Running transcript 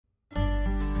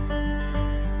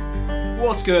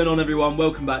What's going on, everyone?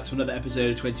 Welcome back to another episode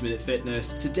of 20 Minute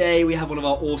Fitness. Today we have one of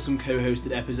our awesome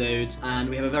co-hosted episodes, and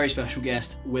we have a very special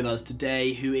guest with us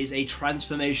today who is a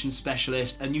transformation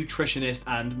specialist, a nutritionist,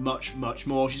 and much, much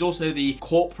more. She's also the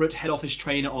corporate head office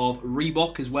trainer of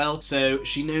Reebok as well, so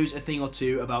she knows a thing or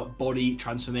two about body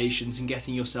transformations and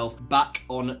getting yourself back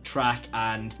on track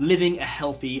and living a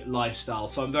healthy lifestyle.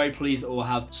 So I'm very pleased that we'll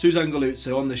have Suzan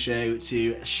Galluzzo on the show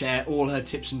to share all her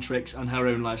tips and tricks and her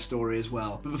own life story as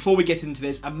well. But before we get into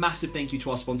this, a massive thank you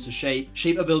to our sponsor Shape.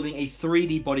 Shape are building a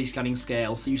 3D body scanning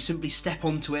scale, so you simply step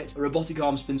onto it, a robotic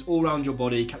arm spins all around your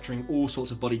body, capturing all sorts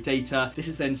of body data. This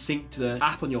is then synced to the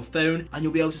app on your phone, and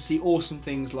you'll be able to see awesome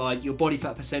things like your body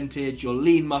fat percentage, your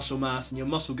lean muscle mass, and your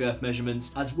muscle girth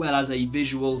measurements, as well as a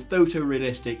visual,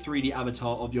 photorealistic 3D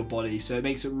avatar of your body. So it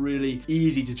makes it really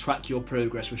easy to track your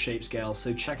progress with ShapeScale.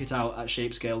 So check it out at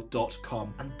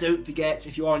shapescale.com. And don't forget,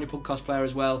 if you are on your podcast player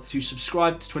as well, to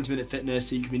subscribe to 20 Minute Fitness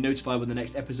so you can be notified when the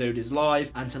next episode is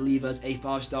live, and to leave us a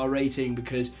 5-star rating,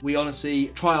 because we honestly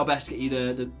try our best to get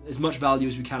you as much value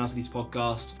as we can out of these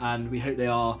podcasts, and we hope they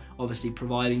are obviously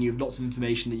providing you with lots of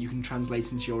information that you can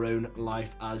translate into your own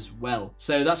life as well.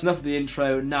 So that's enough of the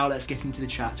intro. Now let's get into the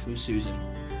chat with Suzan.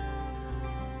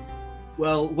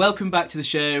 Well, welcome back to the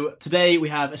show. Today we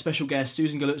have a special guest,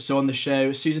 Suzan Galluzzo, on the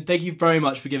show. Suzan, thank you very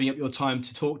much for giving up your time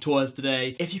to talk to us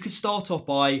today. If you could start off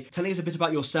by telling us a bit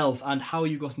about yourself and how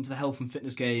you got into the health and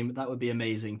fitness game, that would be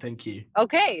amazing. Thank you.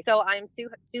 Okay, so I'm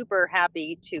super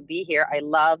happy to be here. I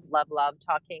love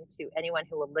talking to anyone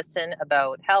who will listen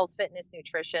about health, fitness,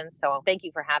 nutrition. So thank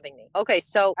you for having me. Okay,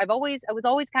 so I was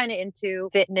always kind of into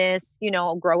fitness,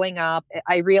 growing up.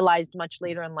 I realized much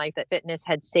later in life that fitness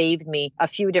had saved me a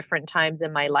few different times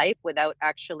in my life without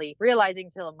actually realizing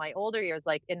till in my older years.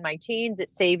 Like in my teens, it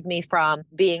saved me from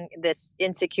being this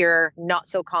insecure, not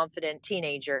so confident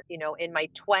teenager. In my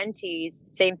 20s,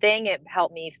 same thing. It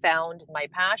helped me found my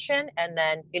passion. And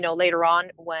then, later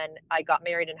on when I got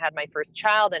married and had my first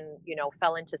child and,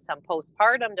 fell into some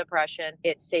postpartum depression,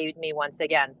 it saved me once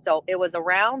again. So it was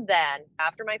around then,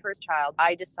 after my first child,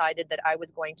 I decided that I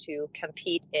was going to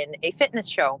compete in a fitness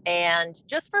show. And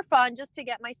just for fun, just to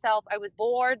get myself, I was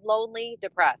bored, lonely,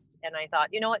 depressed. And I thought,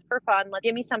 for fun,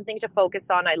 give me something to focus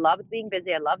on. I loved being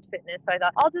busy. I loved fitness. So I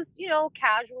thought I'll just,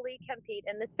 casually compete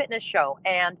in this fitness show.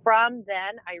 And from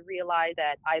then I realized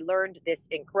that I learned this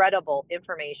incredible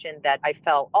information that I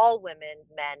felt all women,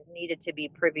 men needed to be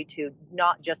privy to,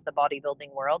 not just the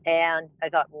bodybuilding world. And I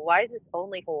thought, well, why is this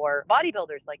only for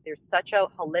bodybuilders? Like there's such a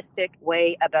holistic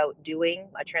way about doing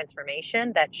a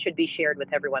transformation that should be shared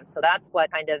with everyone. So that's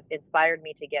what kind of inspired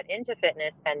me to get into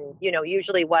fitness. And,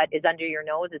 usually what is under your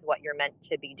nose is what you're meant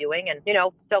to be doing. And,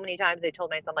 so many times I told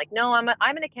myself, like, no, I'm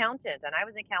an accountant, and I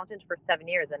was an accountant for 7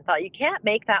 years and thought you can't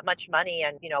make that much money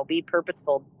and, be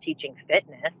purposeful teaching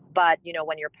fitness. But,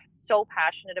 when you're so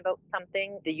passionate about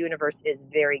something, the universe is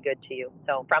very good to you.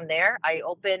 So from there, I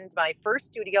opened my first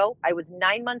studio. I was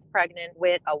 9 months pregnant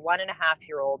with a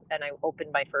 1.5-year-old, and I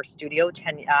opened my first studio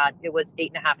it was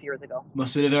 8.5 years ago.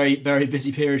 Must have been a very, very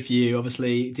busy period for you,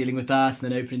 obviously dealing with that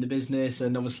and then opening the business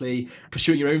and obviously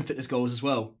pursuing your own fitness goals as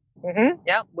well. Mm-hmm.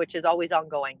 Yeah, which is always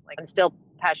ongoing. Like I'm still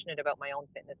passionate about my own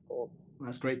fitness goals.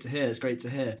 That's great to hear. It's great to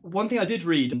hear. One thing I did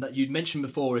read and that you'd mentioned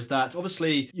before is that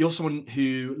obviously you're someone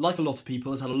who, like a lot of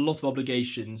people, has had a lot of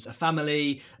obligations, a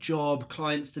family, job,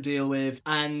 clients to deal with,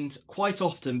 and quite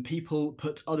often people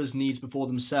put others' needs before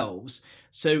themselves.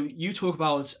 So you talk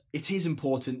about it is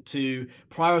important to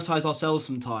prioritize ourselves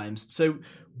sometimes. So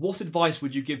what advice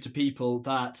would you give to people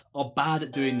that are bad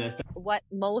at doing this? What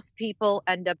most people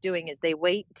end up doing is they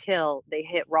wait till they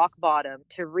hit rock bottom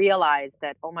to realize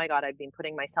that, oh my God, I've been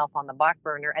putting myself on the back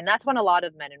burner. And that's when a lot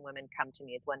of men and women come to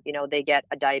me. It's when, they get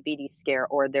a diabetes scare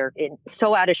or they're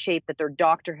so out of shape that their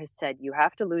doctor has said, you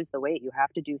have to lose the weight. You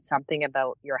have to do something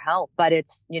about your health. But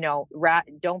it's,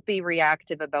 don't be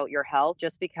reactive about your health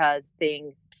just because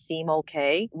things seem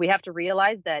okay. We have to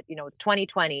realize that, it's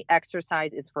 2020.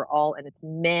 Exercise is for all and it's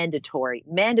mandatory.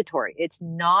 It's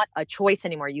not a choice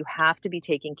anymore. You have to be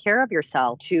taking care of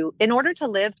yourself in order to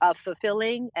live a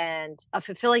fulfilling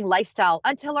lifestyle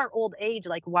until our old age.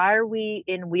 Like, why are we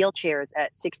in wheelchairs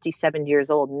at 67 years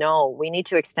old? No, we need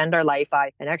to extend our life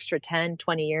by an extra 10,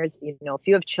 20 years. If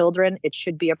you have children, it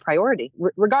should be a priority,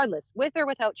 regardless, with or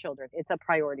without children, it's a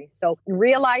priority. So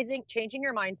changing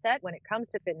your mindset when it comes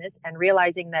to fitness and realizing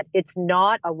realizing that it's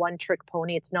not a one trick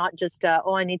pony. It's not just,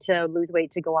 oh, I need to lose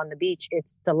weight to go on the beach.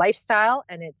 It's a lifestyle,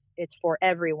 and it's for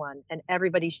everyone, and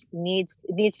everybody needs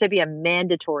to be a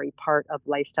mandatory part of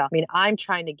lifestyle. I mean, I'm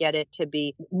trying to get it to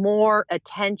be more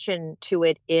attention to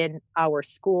it in our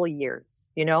school years,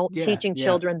 teaching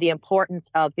children the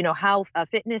importance of, how a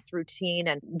fitness routine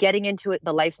and getting into it,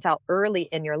 the lifestyle early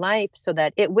in your life, so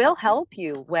that it will help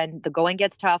you when the going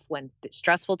gets tough, when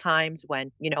stressful times,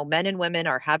 when, men and women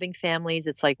are having families.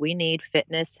 It's like we need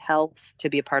fitness, health to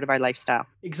be a part of our lifestyle.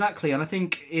 Exactly. And I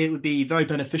think it would be very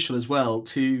beneficial as well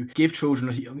to give children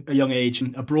at a young age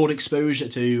a broad exposure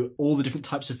to all the different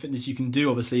types of fitness you can do.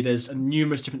 Obviously, there's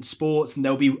numerous different sports, and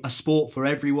there'll be a sport for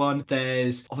everyone.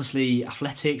 There's obviously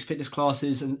athletics, fitness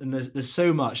classes, and there's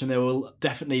so much. And there will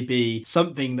definitely be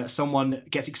something that someone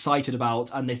gets excited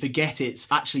about and they forget it's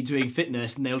actually doing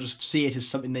fitness, and they'll just see it as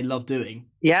something they love doing.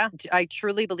 Yeah, I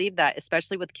truly believe that,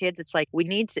 especially with kids. It's like we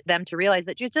need them to realize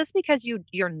that just because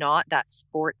you're not that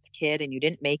sports kid and you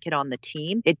didn't make it on the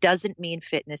team, it doesn't mean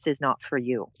fitness is not for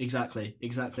you. Exactly.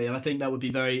 And I think that would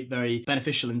be very, very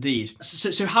beneficial indeed.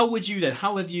 So how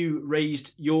have you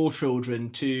raised your children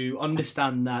to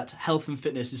understand that health and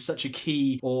fitness is such a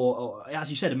key, or as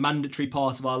you said, a mandatory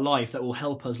part of our life that will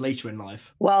help us later in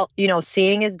life? Well,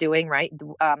 seeing is doing, right?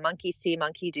 Monkey see,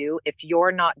 monkey do. If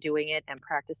you're not doing it and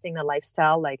practicing the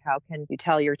lifestyle, like how can you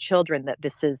tell your children that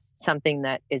this is something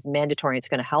that is mandatory? It's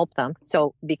going to help them.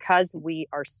 So because we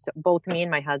are both me and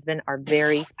my husband are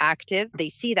very active, they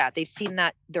see that. They've seen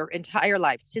that their entire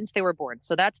life since they were born.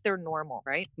 So that's their normal,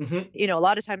 right? Mm-hmm. A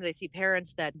lot of times I see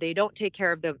parents that they don't take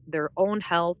care of their own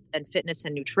health and fitness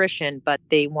and nutrition, but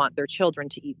they want their children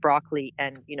to eat broccoli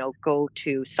and, go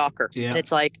to soccer. Yeah. And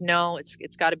it's like, no,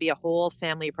 it's got to be a whole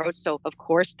family approach. So of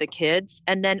course the kids,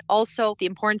 and then also the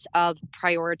importance of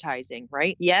prioritizing,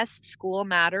 right? Yes, school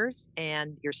matters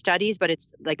and your studies, but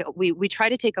it's like we try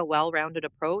to take a well-rounded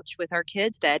approach with our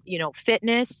kids that,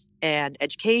 fitness and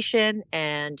education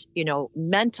and,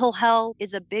 mental health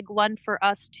is a big one for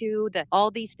us too, that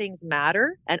all these things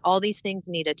matter and all these things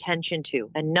need attention to,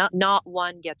 and not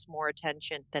one gets more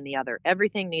attention than the other.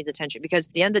 Everything needs attention, because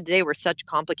at the end of the day, we're such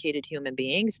complicated human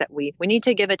beings that we need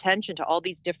to give attention to all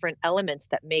these different elements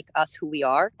that make us who we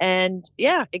are. And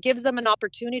yeah, it gives them an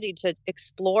opportunity to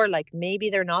explore, like maybe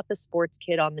they're not the sports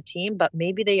kid on the team, but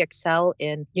maybe they excel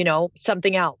in,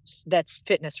 something else that's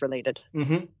fitness related.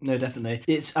 Mm-hmm. No, definitely.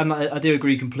 And I do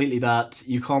agree completely that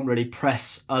you can't really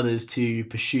press others to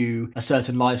pursue a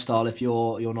certain lifestyle if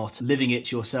you're not living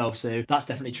it yourself. So that's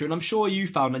definitely true. And I'm sure you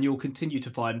found, and you'll continue to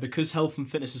find, because health and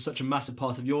fitness is such a massive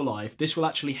part of your life, this will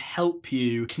actually help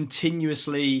you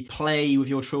continuously play with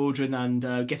your children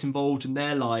and get involved in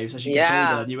their lives as you get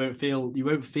older. And you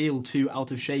won't feel too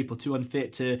out of shape or too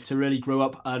unfit to really grow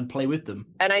up and play with them.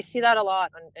 And I see that a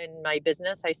lot in my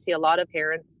business. I see a lot of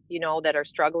parents, that are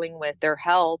struggling with their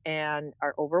health and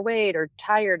are overweight or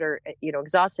tired or,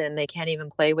 exhausted, and they can't even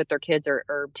play with their kids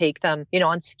or take them,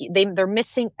 on ski. They're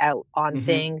missing out on Mm-hmm.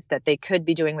 things that they could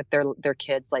be doing with their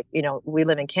kids. Like, we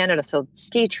live in Canada, so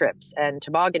ski trips and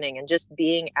tobogganing and just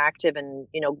being active and,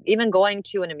 even going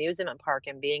to an amusement park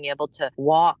and being able to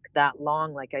walk that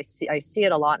long. Like I see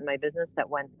it a lot in my business, that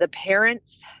when the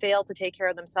parents fail to take care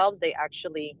of themselves,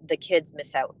 the kids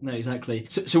miss out. No, exactly.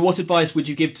 So what advice would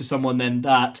you give to someone then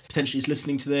that potentially is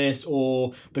listening to this,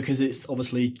 or because it's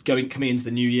obviously coming into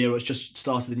the new year, or it's just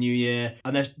started the new year,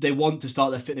 and they want to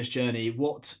start their fitness journey?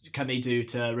 What can they do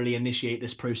to really initiate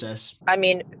this process? I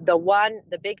mean,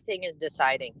 the big thing is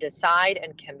decide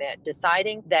and commit,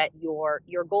 deciding that your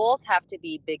goals have to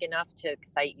be big enough to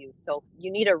excite you. So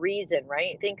you need a reason,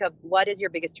 right? Think of what is your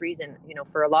biggest reason.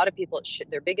 For a lot of people,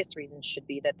 their biggest reason should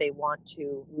be that they want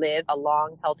to live a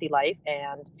long, healthy life,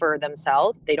 and for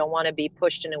themselves, they don't want to be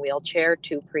pushed in a wheelchair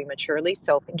too prematurely.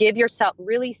 So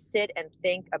really sit and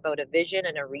think about a vision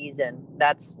and a reason.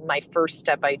 That's my first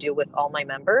step I do with all my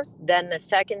members. Then the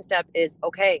second step is,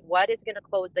 okay, what is going to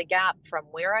close the gap from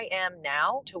where I am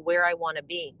now to where I want to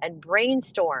be? And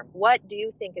brainstorm, what do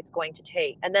you think it's going to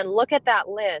take? And then look at that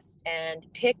list and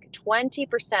pick 20%,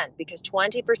 because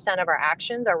 20% of our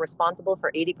actions are responsible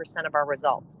for 80% of our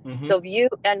results. Mm-hmm. So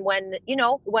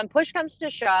when push comes to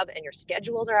shove and your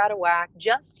schedules are out of whack,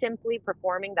 just simply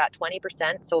performing that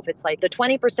 20%. So if it's like the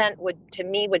 20%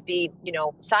 would be,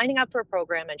 signing up for a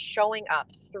program and showing up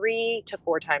 3 to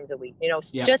 4 times a week,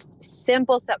 just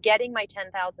simple stuff, getting my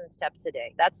 10,000 steps a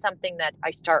day. That's something that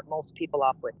I start most people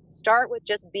off with. Start with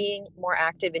just being more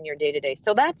active in your day to day.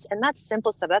 So that's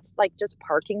simple stuff. That's like just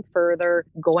parking further,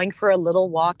 going for a little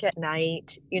walk at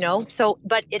night,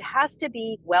 but it has to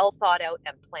be well thought out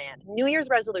and planned. New Year's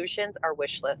resolutions are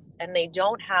wish lists. effortless, and they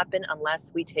don't happen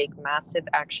unless we take massive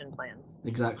action plans.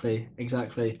 Exactly.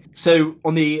 So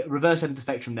on the reverse end of the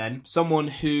spectrum then, someone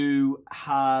who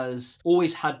has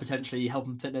always had potentially health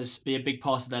and fitness be a big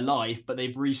part of their life, but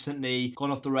they've recently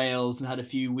gone off the rails and had a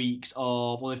few weeks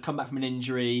of, or they've come back from an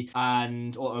injury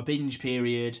or a binge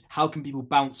period, how can people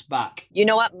bounce back? You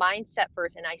know what? Mindset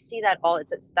first. And I see that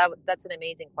that's an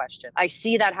amazing question. I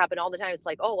see that happen all the time. It's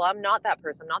like, oh, well, I'm not that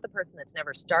person. I'm not the person that's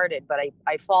never started, but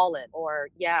I've fallen, or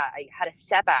I had a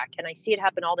setback, and I see it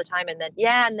happen all the time. And then,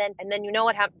 and then you know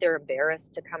what happens? They're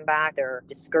embarrassed to come back. They're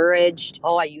discouraged.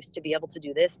 Oh, I used to be able to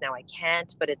do this. Now I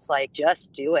can't. But it's like,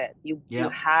 just do it. You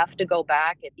have to go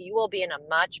back. You will be in a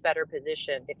much better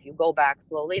position if you go back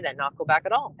slowly than not go back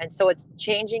at all. And so it's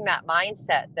changing that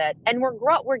mindset and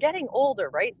we're getting older,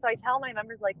 right? So I tell my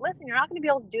members, like, listen, you're not going to be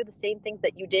able to do the same things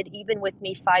that you did even with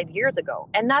me 5 years ago.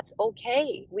 And that's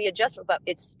okay. We adjust, but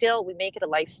it's still, we make it a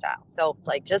lifestyle. So it's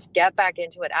like, just get back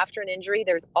into it. After an injury,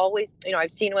 there's always,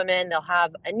 I've seen women, they'll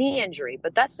have a knee injury,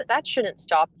 but that shouldn't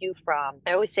stop you from,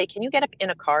 I always say, can you get in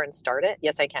a car and start it?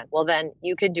 Yes, I can. Well, then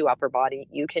you can do upper body.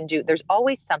 There's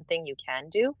always something you can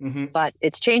do, but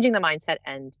it's changing the mindset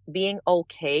and being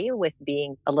okay with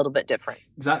being a little bit different.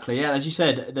 Exactly. Yeah. As you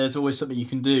said, there's always something you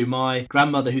can do. My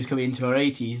grandmother, who's coming into her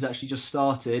 80s, actually just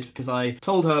started because I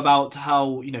told her about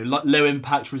how, low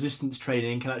impact resistance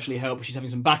training can actually help. She's having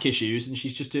some back issues and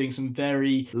she's just doing some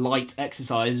very light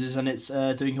exercises, and it's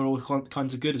doing her all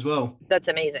kinds of good as well. That's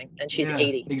amazing. And she's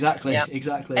 80. Exactly. Yeah.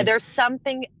 Exactly. And there's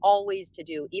something always to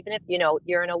do, even if,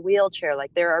 you're in a wheelchair.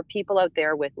 Like, there are people out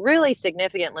there with really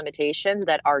significant limitations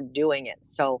that are doing it.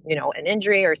 So, an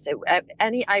injury or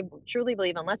I truly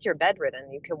believe, unless you're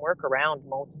bedridden, you can work around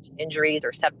most injuries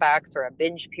or setbacks or a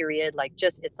binge period.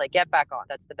 It's like, get back on.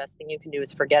 That's the best thing you can do,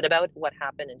 is forget about what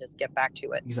happened and just get back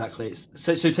to it. Exactly.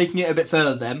 So taking it a bit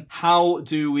further then, how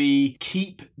do we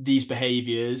keep these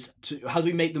behaviours, how do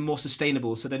we make them more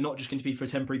sustainable so they're not just going to be for a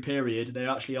temporary period, they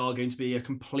actually are going to be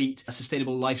a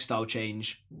sustainable lifestyle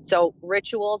change? So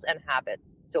rituals and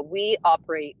habits. So we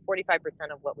operate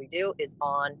 45% of what we do is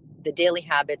on the daily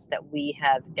habits that we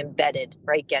have embedded,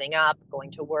 right? Getting up,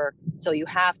 going to work. So you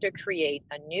have to create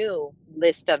a new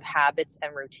list of habits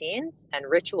and routines and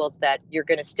rituals that you're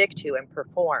going to stick to and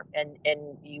perform. And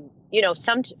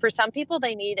for some people,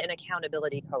 they need an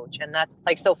accountability coach. And that's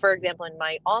like, so for example, in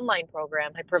my online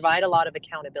program, I provide a lot of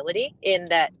accountability in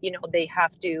that, they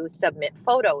have to submit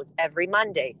photos every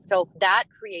Monday. So that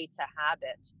creates a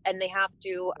habit. And they have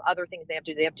to, other things they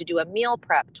have to do a meal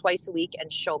prep twice a week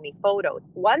and show me photos.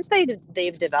 Once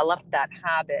they've developed that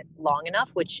habit long enough,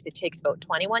 which it takes about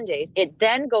 21 days, it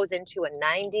then goes into a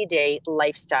 90-day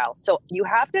lifestyle. So you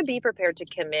have to be prepared to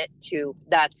commit to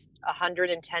that's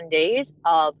 110 days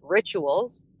of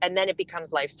rituals, and then it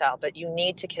becomes lifestyle. But you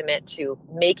need to commit to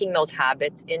making those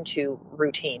habits into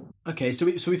routine. Okay, so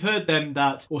we've heard then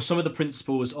that, or some of the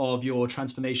principles of your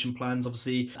transformation plans,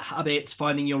 obviously habits,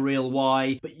 finding your real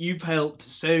why, but you've helped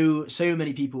so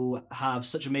many people have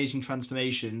such amazing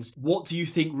transformations. What do you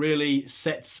think really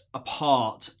sets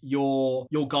apart your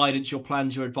guidance, your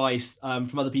plans, your advice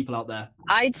from other people out there?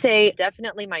 I'd say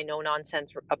definitely my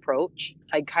no-nonsense approach.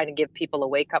 I kind of give people a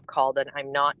wake-up call that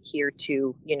I'm not here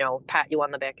to, pat you on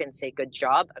the back and say, good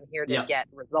job. I'm here to get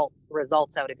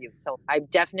results out of you. So I'm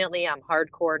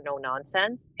hardcore no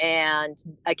nonsense, and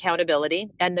accountability,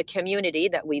 and the community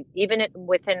that even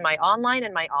within my online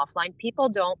and my offline,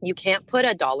 you can't put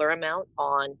a dollar amount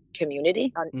on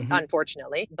community,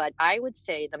 unfortunately. But I would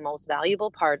say the most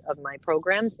valuable part of my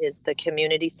programs is the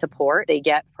community support they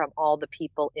get from all the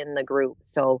people in the group.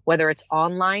 So whether it's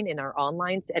online in our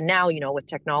online, and now, with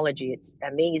technology, it's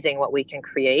amazing what we can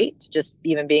create, just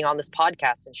even being on this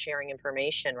podcast and sharing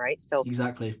information, right? So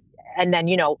exactly. And then,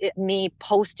 me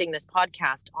posting this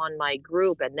podcast on my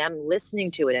group and them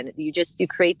listening to it, and you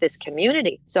create this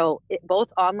community. So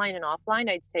both online and offline,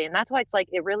 I'd say, and that's why it's like,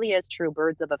 it really is true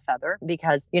birds of a feather,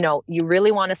 because, you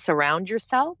really want to surround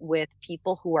yourself with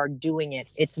people who are doing it.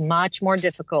 It's much more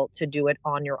difficult to do it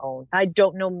on your own. I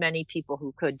don't know many people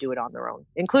who could do it on their own,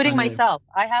 including myself.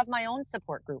 I have my own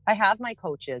support group. I have my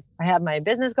coaches. I have my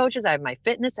business coaches. I have my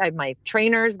fitness. I have my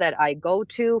trainers that I go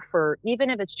to for, even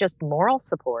if it's just moral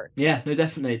support. Yeah, no,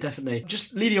 definitely.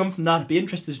 Just leading on from that, I'd be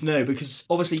interested to know, because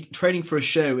obviously training for a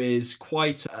show is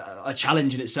quite a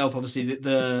challenge in itself. Obviously,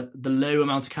 the low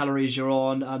amount of calories you're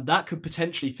on, that could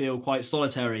potentially feel quite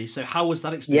solitary. So how was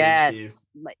that experience for you?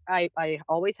 like, I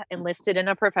always enlisted in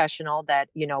a professional that,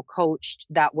 coached.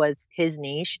 That was his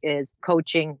niche, is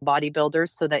coaching bodybuilders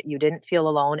so that you didn't feel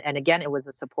alone. And again, it was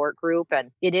a support group,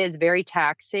 and it is very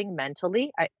taxing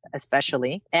mentally,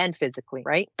 especially, and physically,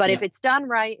 right? But if it's done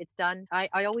right, it's done.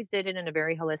 I always did it in a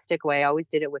very holistic way. I always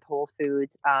did it with whole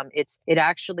foods. It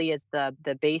actually is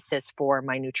the basis for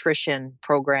my nutrition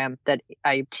program that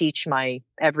I teach my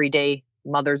everyday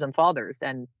mothers and fathers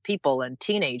and people and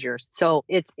teenagers. So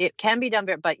it can be done,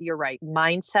 but you're right.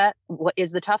 Mindset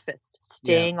is the toughest.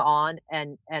 Staying on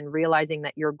and realizing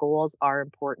that your goals are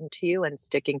important to you and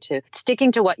sticking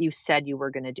to what you said you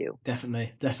were going to do.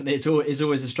 Definitely. It's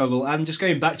always a struggle. And just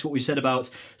going back to what we said about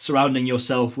surrounding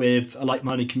yourself with a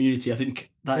like-minded community, I think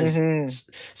that is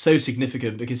so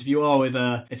significant, because if you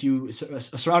are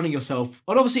surrounding yourself,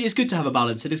 and obviously it's good to have a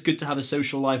balance. It is good to have a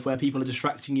social life where people are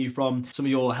distracting you from some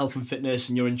of your health and fitness,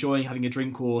 and you're enjoying having a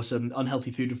drink or some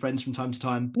unhealthy food with friends from time to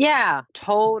time. Yeah,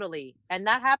 totally. And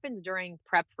that happens during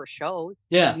prep for shows.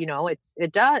 Yeah.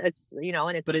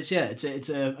 But it's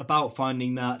about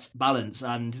finding that balance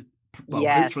and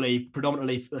hopefully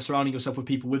predominantly surrounding yourself with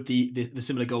people with the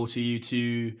similar goal to you,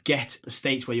 to get a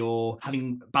state where you're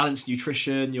having balanced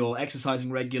nutrition, you're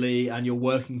exercising regularly, and you're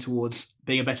working towards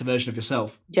being a better version of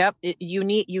yourself. Yep. You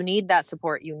need that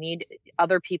support. You need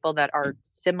other people that are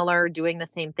similar, doing the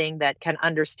same thing, that can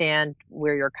understand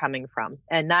where you're coming from.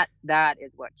 And that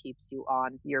is what keeps you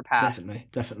on your path.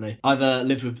 Definitely. I've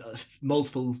lived with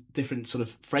multiple different sort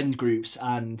of friend groups,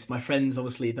 and my friends,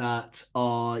 obviously, that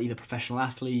are either professional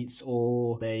athletes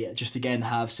or they just, again,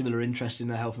 have similar interests in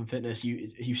their health and fitness.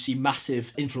 You see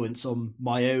massive influence on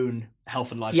my own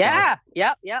health and lifestyle.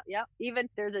 Yeah. Even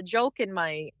there's a joke in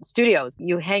my studios.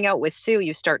 You hang out with Sue,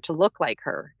 you start to look like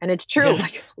her. And it's true.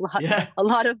 A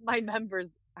lot of my members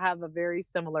have a very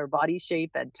similar body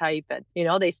shape and type, and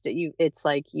it's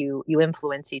like you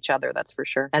influence each other, that's for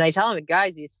sure. And I tell them,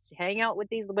 guys, you hang out with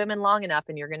these women long enough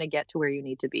and you're going to get to where you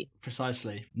need to be.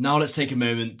 Precisely. Now let's take a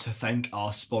moment to thank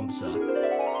our sponsor.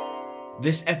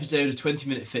 This episode of 20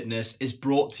 Minute Fitness is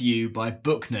brought to you by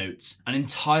Booknotes, an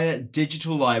entire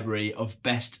digital library of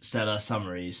bestseller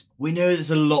summaries. We know there's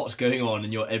a lot going on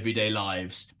in your everyday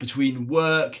lives, between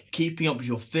work, keeping up with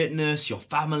your fitness, your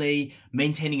family,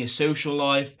 maintaining a social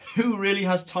life. Who really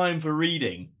has time for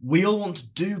reading? We all want to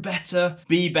do better,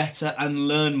 be better, and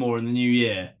learn more in the new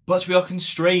year. But we are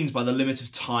constrained by the limit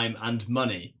of time and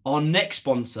money. Our next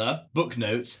sponsor,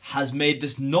 Booknotes, has made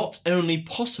this not only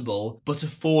possible, but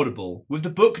affordable. With the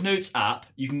Booknotes app,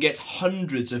 you can get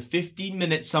hundreds of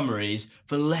 15-minute summaries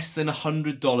for less than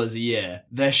 $100 a year.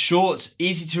 Their short,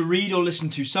 easy to read or listen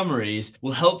to summaries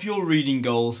will help your reading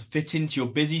goals fit into your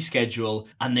busy schedule,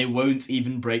 and they won't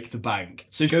even break the bank.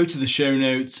 So go to the show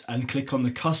notes and click on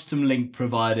the custom link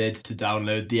provided to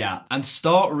download the app and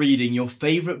start reading your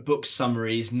favourite book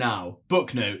summaries now.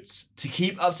 Booknotes, to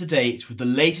keep up to date with the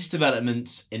latest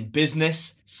developments in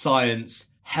business, science,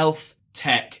 health,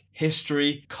 tech,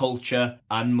 history, culture,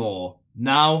 and more.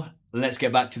 Now, let's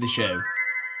get back to the show.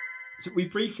 So we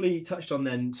briefly touched on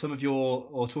then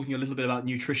talking a little bit about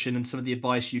nutrition and some of the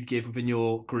advice you'd give within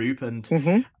your group.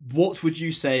 And what would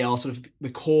you say are sort of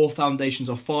the core foundations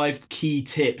or 5 key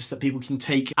tips that people can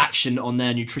take action on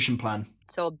their nutrition plan?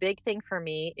 So a big thing for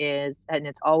me is, and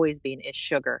it's always been, is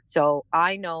sugar. So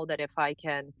I know that if I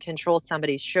can control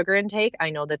somebody's sugar intake,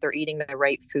 I know that they're eating the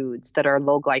right foods that are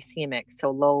low glycemic.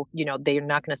 So low, they're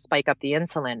not going to spike up the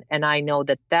insulin. And I know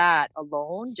that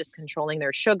alone, just controlling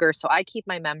their sugar. So I keep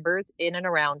my members in and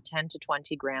around 10 to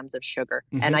 20 grams of sugar.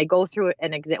 And I go through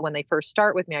when they first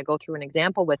start with me, I go through an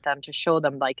example with them to show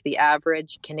them, like, the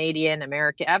average Canadian,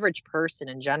 American, average person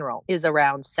in general is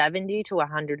around 70 to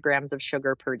 100 grams of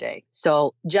sugar per day. So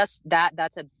just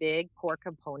that's a big core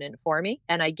component for me.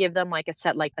 And I give them a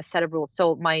set of rules.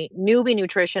 So my newbie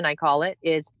nutrition, I call it,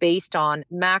 is based on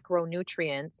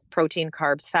macronutrients, protein,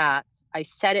 carbs, fats. I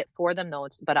set it for them though,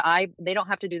 but they don't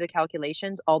have to do the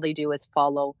calculations. All they do is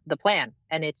follow the plan.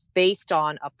 And it's based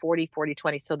on a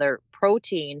 40-40-20. So their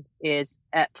protein is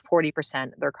at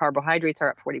 40%, their carbohydrates are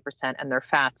at 40%, and their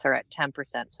fats are at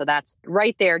 10%. So that's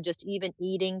right there. Just even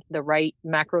eating the right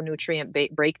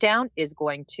macronutrient breakdown is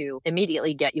going to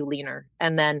immediately get you leaner.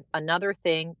 And then another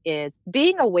thing is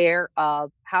being aware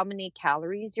of how many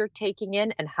calories you're taking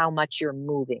in and how much you're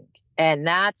moving. And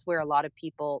that's where a lot of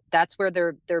people, that's where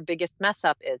their biggest mess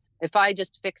up is. If I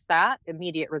just fix that,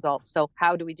 immediate results. So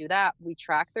how do we do that?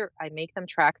 I make them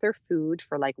track their food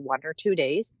for like 1 or 2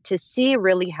 days to see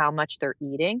really how much they're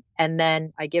eating. And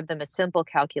then I give them a simple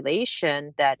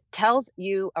calculation that tells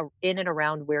you in and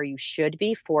around where you should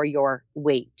be for your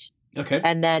weight. Okay.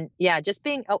 And then, yeah, just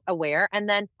being aware. And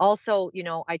then also,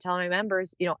 I tell my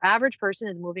members, average person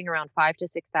is moving around 5 to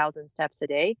 6,000 steps a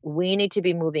day. We need to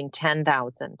be moving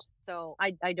 10,000. So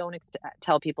I don't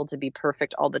tell people to be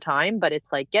perfect all the time, but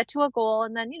it's like get to a goal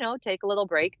and then, take a little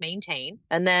break, maintain.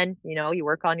 And then, you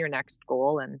work on your next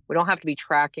goal, and we don't have to be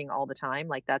tracking all the time.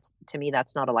 Like to me,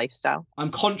 that's not a lifestyle.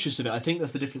 I'm conscious of it. I think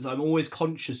that's the difference. I'm always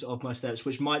conscious of my steps,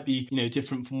 which might be,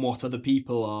 different from what other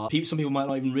people are. Some people might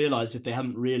not even realize if they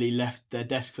haven't really left their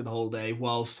desk for the whole day,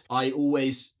 whilst I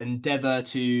always endeavor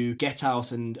to get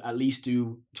out and at least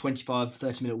do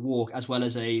 25-30 minute walk, as well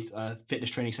as a fitness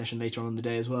training session later on in the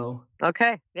day as well.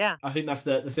 Okay. Yeah. I think that's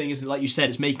the thing is, like you said,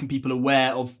 it's making people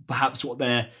aware of perhaps what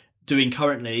they're doing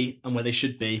currently and where they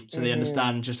should be, so they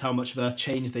understand just how much of a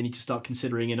change they need to start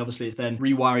considering, and obviously it's then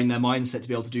rewiring their mindset to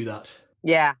be able to do that.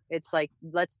 Yeah, it's like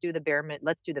let's do the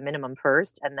minimum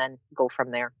first and then go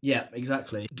from there. Yeah,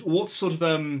 exactly. What sort of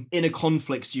inner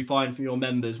conflicts do you find from your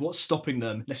members? What's stopping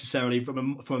them necessarily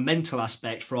from a mental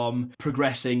aspect from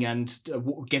progressing and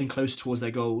getting closer towards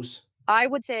their goals? I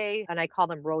would say, and I call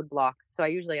them roadblocks. So I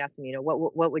usually ask them,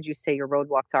 what would you say your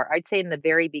roadblocks are? I'd say in the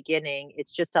very beginning,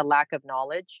 it's just a lack of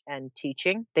knowledge and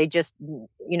teaching. They just,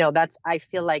 I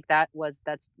feel like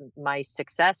that's my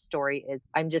success story is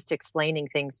I'm just explaining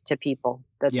things to people.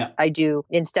 I do,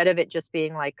 instead of it just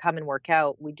being like, come and work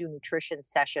out, we do nutrition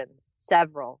sessions,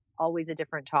 several. Always a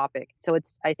different topic. So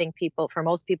I think for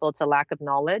most people, it's a lack of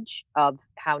knowledge of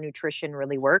how nutrition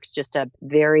really works, just a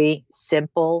very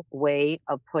simple way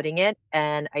of putting it.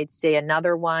 And I'd say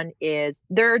another one is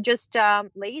they're just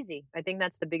lazy. I think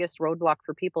that's the biggest roadblock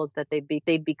for people is that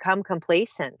they've become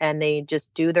complacent and they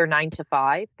just do their 9 to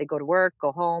 5. They go to work,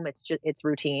 go home. It's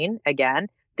routine again.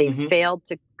 They've failed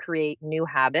to create new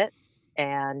habits.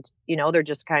 And, they're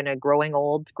just kind of growing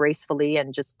old gracefully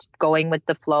and just going with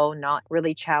the flow, not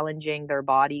really challenging their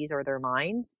bodies or their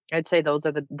minds. I'd say those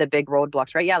are the big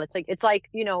roadblocks, right? Yeah, it's like,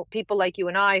 people like you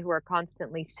and I who are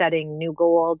constantly setting new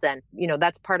goals. And,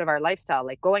 that's part of our lifestyle,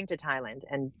 like going to Thailand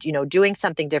and, doing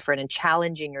something different and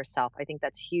challenging yourself. I think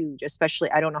that's huge, especially,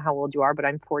 I don't know how old you are, but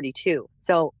I'm 42.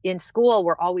 So in school,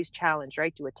 we're always challenged,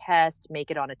 right? Do a test,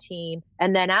 make it on a team.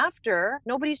 And then after,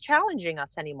 nobody's challenging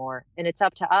us anymore. And it's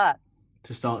up to us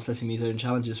to start setting these own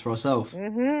challenges for ourselves.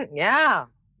 Yeah.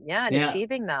 And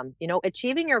achieving them.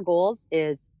 Achieving your goals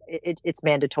it's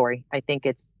mandatory. I think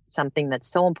it's something that's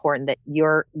so important that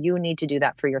you need to do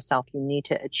that for yourself. You need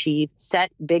to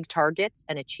set big targets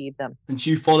and achieve them. And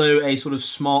do you follow a sort of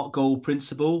SMART goal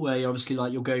principle where you're obviously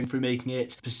you're going through making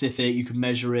it specific, you can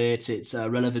measure it, it's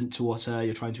relevant to what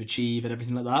you're trying to achieve and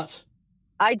everything like that?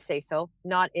 I'd say so.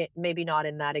 Maybe not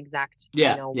in that exact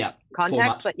context,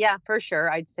 format. But yeah, for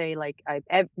sure. I'd say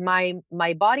my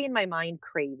body and my mind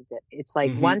craves it. It's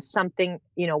like once something,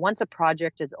 once a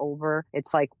project is over,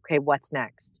 it's like, okay, what's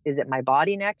next? Is it my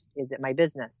body next? Is it my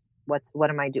business? What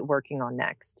am I working on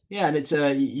next? Yeah, and it's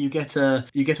you get a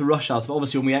rush out of it.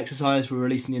 Obviously, when we exercise, we're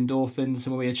releasing the endorphins, and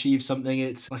when we achieve something,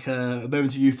 it's like a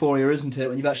moment of euphoria, isn't it?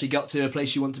 When you've actually got to a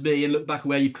place you want to be and look back at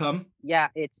where you've come. Yeah,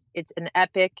 it's an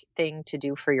epic thing to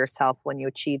do for yourself when you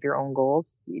achieve your own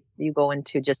goals. You go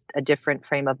into just a different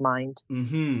frame of mind.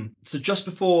 So just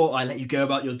before I let you go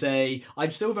about your day,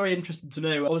 I'm still very interested to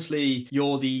know, obviously,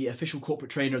 you're the official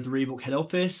corporate trainer of the Reebok head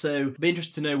office, so I'd be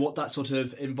interested to know what that sort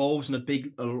of involves on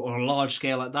a large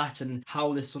scale like that, and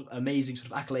how this sort of amazing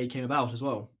sort of accolade came about as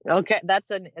well. Okay,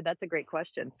 that's a great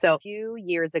question. So a few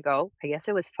years ago, I guess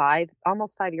it was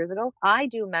almost 5 years ago, I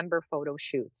do member photo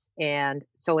shoots. And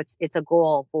so it's a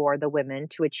goal for the women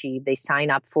to achieve. They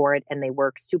sign up for it and they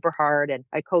work super hard, and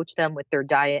I coach them with their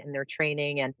diet and their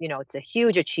training. And, it's a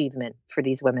huge achievement for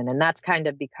these women. And that's kind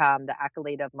of become the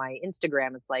accolade of my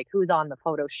Instagram. It's like, who's on the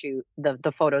photo shoot,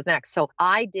 the photos next. So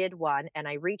I did one and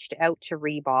I reached out to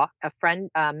Reebok.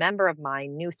 A member of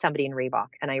mine knew somebody in Reebok,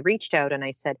 and I reached out and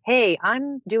I said, hey,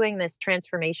 I'm doing this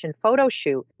transformation photo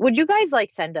shoot. Would you guys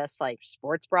send us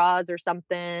sports bras or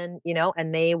something,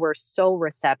 and they were so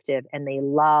receptive and they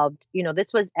loved,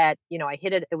 this was at, I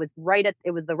hit it. It was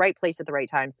the right place at the right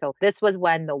time. So this was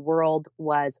when the world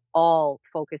was all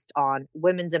focused on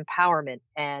women's empowerment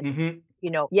and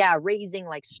raising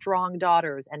strong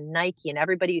daughters, and Nike and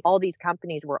everybody, all these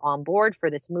companies were on board for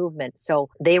this movement. So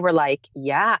they were like,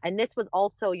 yeah. And this was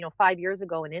also, 5 years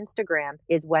ago in Instagram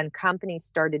is when companies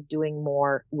started doing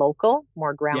more local,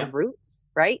 more ground roots,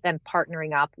 right? And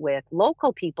partnering up with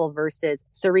local people versus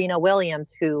Serena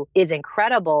Williams, who is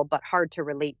incredible, but hard to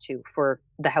relate to for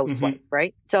the housewife,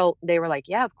 right? So they were like,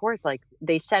 yeah, of course. Like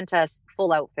they sent us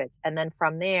full outfits. And then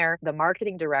from there, the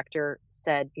marketing director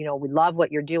said, you know, we love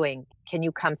what you're doing. Can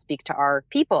you come speak to our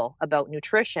people about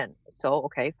nutrition? So,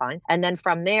 okay, fine. And then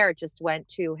from there, it just went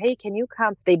to, hey, can you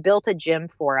come? They built a gym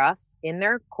for us in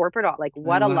their corporate, like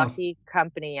what a lucky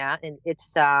company. Yeah. And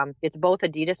it's both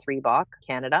Adidas, Reebok,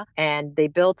 Canada. And they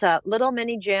built a little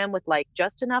mini gym with like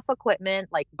just enough equipment,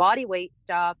 like body weight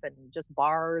stuff and just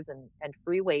bars and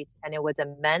free weights. And it was a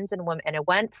men's and women. And it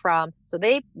went from, so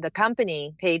the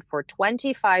company paid for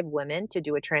 25 women to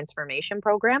do a transformation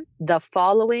program. The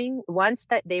following, once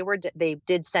that they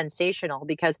did sensational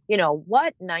because, you know,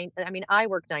 I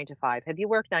work 9 to 5. Have you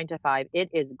worked 9 to 5? It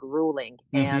is grueling.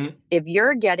 And if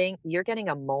you're getting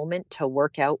a moment to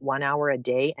work out 1 hour a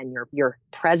day and your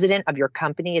president of your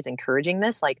company is encouraging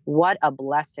this, like what a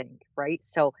blessing, right?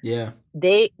 So yeah,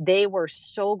 they were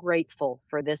so grateful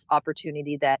for this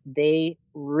opportunity that they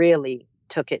really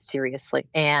took it seriously.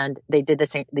 And they did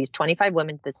these 25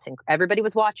 women, everybody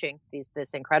was watching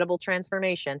this incredible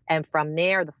transformation. And from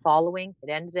there, it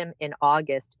ended in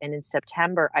August. And in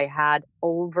September, I had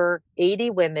over 80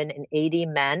 women and 80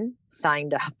 men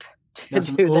signed up.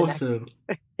 That's awesome.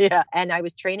 Yeah. And I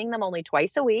was training them only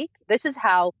twice a week. This is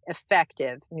how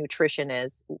effective nutrition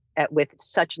is with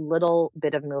such little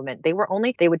bit of movement. They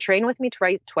would train with me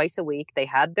twice a week. They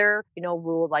had their, you know,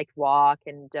 rule like walk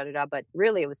and but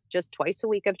really it was just twice a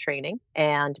week of training,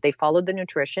 and they followed the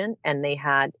nutrition and they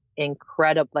had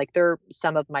incredible, like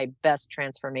some of my best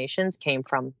transformations came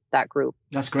from that group.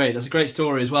 That's great. That's a great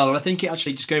story as well. And I think it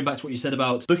actually, just going back to what you said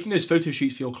about booking those photo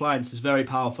shoots for your clients, is very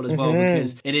powerful as well,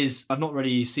 because I've not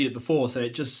really seen it before, so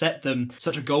it just set them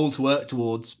such a goal to work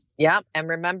towards. Yeah. And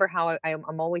remember how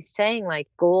I'm always saying, like,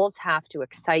 goals have to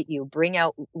excite you, bring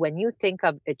out, when you think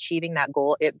of achieving that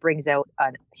goal, it brings out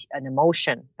an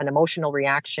emotional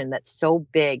reaction that's so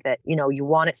big that, you know, you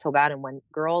want it so bad. And when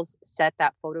girls set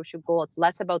that photo shoot goal, it's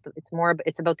less about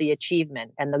it's about the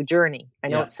achievement and the journey. I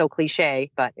know it's so cliche,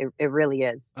 but it really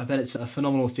is. I bet it's a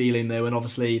phenomenal feeling though, when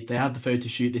obviously they have the photo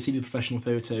shoot, they see the professional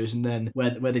photos, and then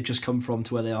where they've just come from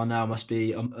to where they are now must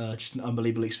be just an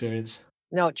unbelievable experience.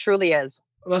 No, it truly is.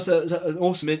 Well, that's an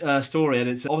awesome story, and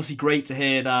it's obviously great to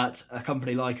hear that a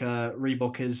company like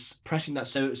Reebok is pressing that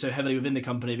so heavily within the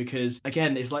company, because,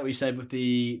 again, it's like we said with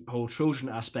the whole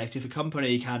children aspect, if a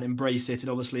company can embrace it and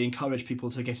obviously encourage people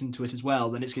to get into it as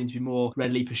well, then it's going to be more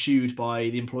readily pursued by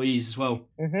the employees as well.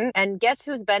 And guess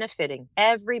who's benefiting?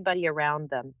 Everybody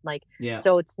around them.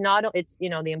 So it's, you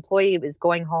know, the employee is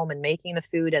going home and making the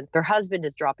food, and their husband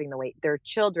is dropping the weight. Their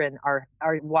children are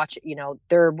watching, you know,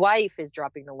 their wife is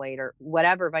dropping the weight, or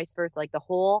whatever. Vice versa, like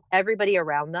everybody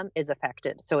around them is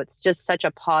affected. So it's just such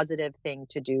a positive thing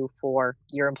to do for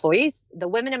your employees. The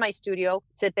women in my studio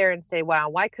sit there and say, wow,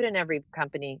 why couldn't every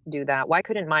company do that? Why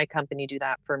couldn't my company do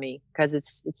that for me? Because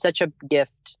it's such a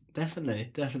gift.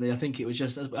 Definitely. I think it was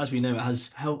just, as we know, it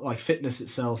has helped, like fitness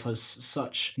itself has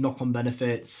such knock-on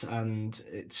benefits, and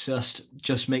it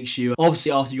just makes you,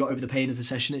 obviously after you got over the pain of the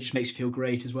session, it just makes you feel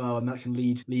great as well, and that can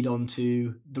lead on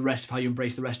to the rest of how you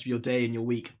embrace the rest of your day and your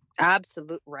week.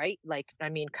 Absolute right. Like, I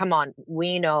mean, come on,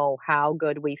 we know how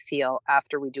good we feel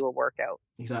after we do a workout.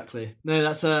 Exactly. No,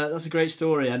 that's a great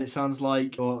story, and it sounds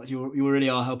like you really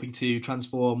are helping to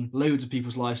transform loads of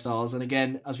people's lifestyles. And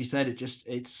again, as we said,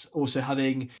 it's also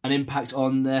having an impact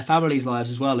on their families' lives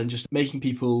as well, and just making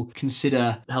people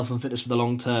consider health and fitness for the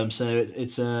long term. So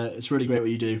it's really great what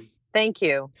you do. Thank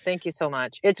you so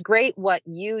much. It's great what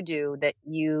you do, that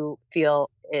you feel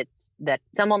that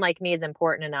someone like me is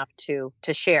important enough to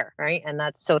share, right? And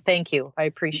that's, so thank you. I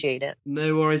appreciate it.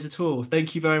 No worries at all.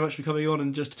 Thank you very much for coming on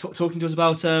and just talking to us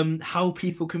about how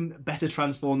people can better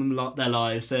transform their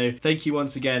lives. So thank you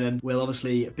once again, and we'll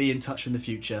obviously be in touch in the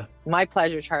future. My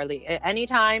pleasure, Charlie.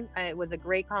 Anytime. It was a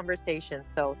great conversation.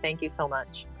 So thank you so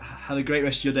much. Have a great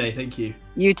rest of your day. Thank you.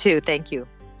 You too. Thank you.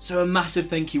 So a massive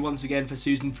thank you once again for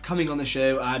Suzan for coming on the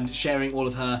show and sharing all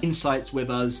of her insights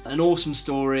with us. An awesome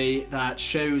story that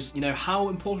shows, you know, how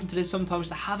important it is sometimes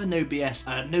to have a no BS,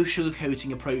 no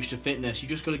sugarcoating approach to fitness. You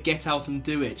just got to get out and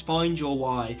do it. Find your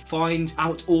why. Find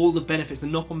out all the benefits, the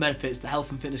knock-on benefits that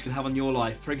health and fitness can have on your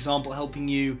life. For example, helping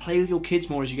you play with your kids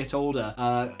more as you get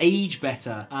older, age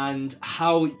better, and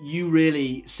how you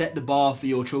really set the bar for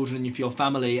your children and for your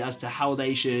family as to how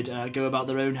they should go about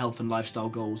their own health and lifestyle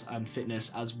goals and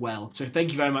fitness as well. So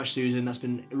thank you very much, Suzan. That's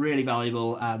been really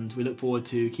valuable, and we look forward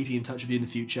to keeping in touch with you in the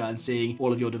future and seeing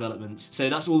all of your developments. So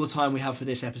that's all the time we have for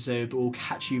this episode, but we'll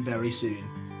catch you very soon.